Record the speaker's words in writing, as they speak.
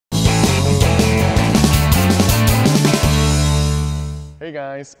Hey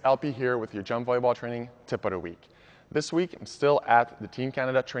guys, LP here with your jump volleyball training tip of the week. This week I'm still at the Team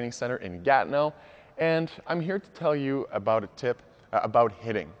Canada Training Center in Gatineau, and I'm here to tell you about a tip about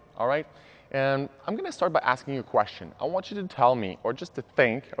hitting, all right? And I'm gonna start by asking you a question. I want you to tell me, or just to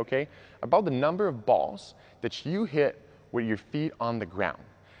think, okay, about the number of balls that you hit with your feet on the ground,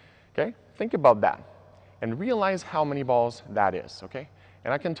 okay? Think about that and realize how many balls that is, okay?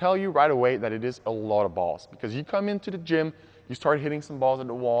 And I can tell you right away that it is a lot of balls because you come into the gym, you start hitting some balls at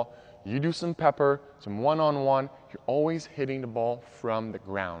the wall, you do some pepper, some one-on-one, you're always hitting the ball from the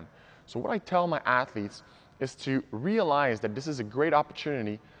ground. So what I tell my athletes is to realize that this is a great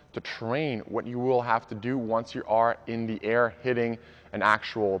opportunity to train what you will have to do once you are in the air hitting an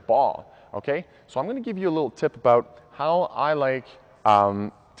actual ball, okay? So I'm gonna give you a little tip about how I like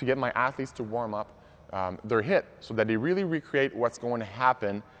to get my athletes to warm up their hit so that they really recreate what's going to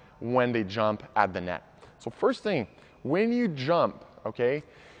happen when they jump at the net. So first thing, when you jump, okay,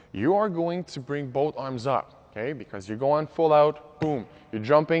 you are going to bring both arms up, okay, because you're going full out, boom, you're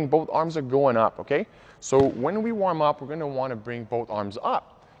jumping, both arms are going up, okay? So when we warm up, we're going to want to bring both arms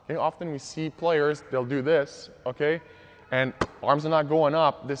up, okay? Often we see players, they'll do this, okay, and arms are not going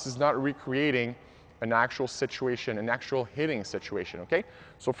up. This is not recreating an actual situation, an actual hitting situation, okay?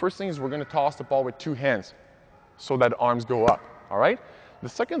 So first thing is we're going to toss the ball with two hands so that arms go up, all right? The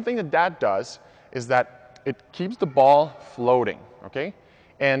second thing that does is that it keeps the ball floating, okay?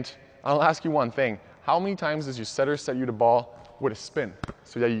 And I'll ask you one thing. How many times does your setter set you the ball with a spin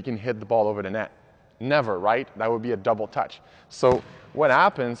so that you can hit the ball over the net? Never, right? That would be a double touch. So what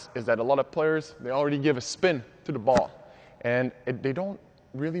happens is that a lot of players, they already give a spin to the ball and they don't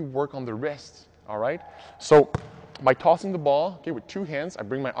really work on the wrists, all right? So by tossing the ball, okay, with two hands, I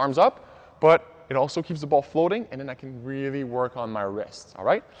bring my arms up, but it also keeps the ball floating and then I can really work on my wrists, all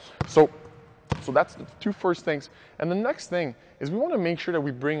right? So that's the two first things. And the next thing is we want to make sure that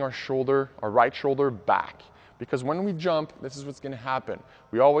we bring our shoulder, our right shoulder back. Because when we jump, this is what's going to happen.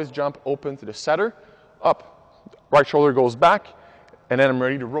 We always jump open to the setter, up, right shoulder goes back, and then I'm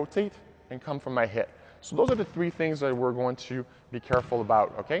ready to rotate and come from my hit. So those are the three things that we're going to be careful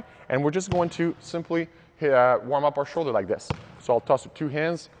about, okay? And we're just going to simply warm up our shoulder like this. So I'll toss with two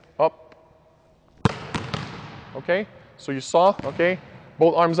hands, up, okay? So you saw, okay?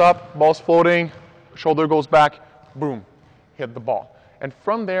 Both arms up, ball's floating, shoulder goes back, boom, hit the ball. And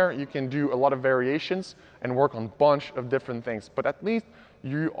from there, you can do a lot of variations and work on a bunch of different things. But at least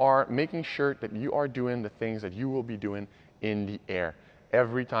you are making sure that you are doing the things that you will be doing in the air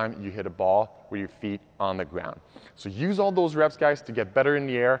every time you hit a ball with your feet on the ground. So use all those reps, guys, to get better in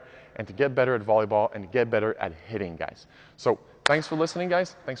the air and to get better at volleyball and to get better at hitting, guys. So thanks for listening,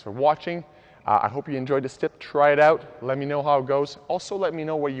 guys. Thanks for watching. I hope you enjoyed this tip. Try it out. Let me know how it goes. Also, let me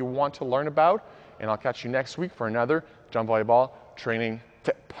know what you want to learn about, and I'll catch you next week for another jump volleyball training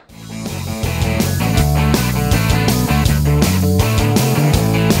tip.